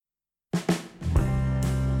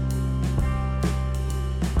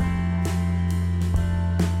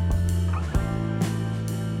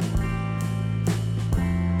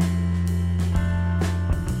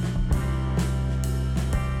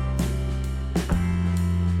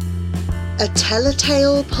A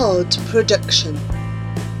Telltale Pod production.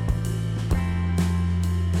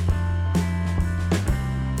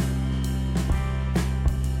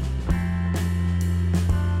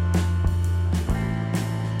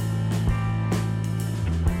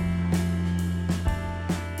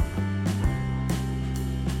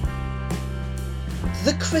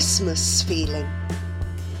 The Christmas Feeling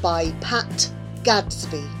by Pat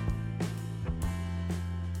Gadsby.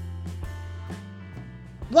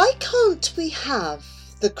 Why can't we have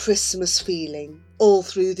the Christmas feeling all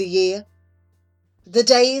through the year? The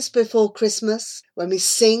days before Christmas, when we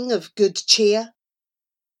sing of good cheer,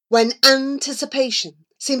 when anticipation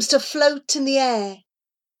seems to float in the air,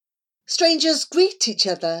 strangers greet each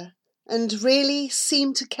other and really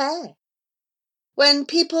seem to care, when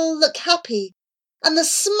people look happy and the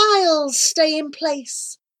smiles stay in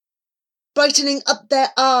place, brightening up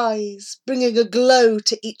their eyes, bringing a glow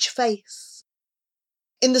to each face.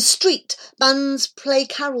 In the street, bands play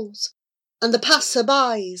carols, and the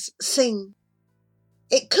passer-bys sing.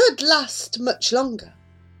 It could last much longer.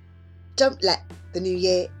 Don't let the new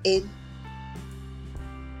year in.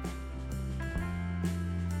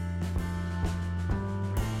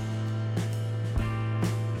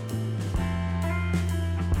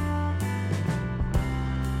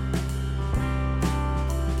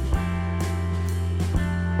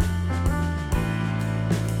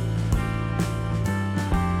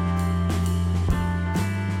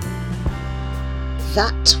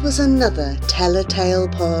 That was another Telltale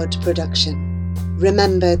Pod production.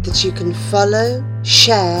 Remember that you can follow,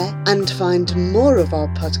 share and find more of our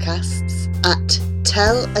podcasts at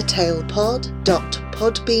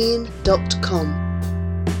tellatalepod.podbean.com.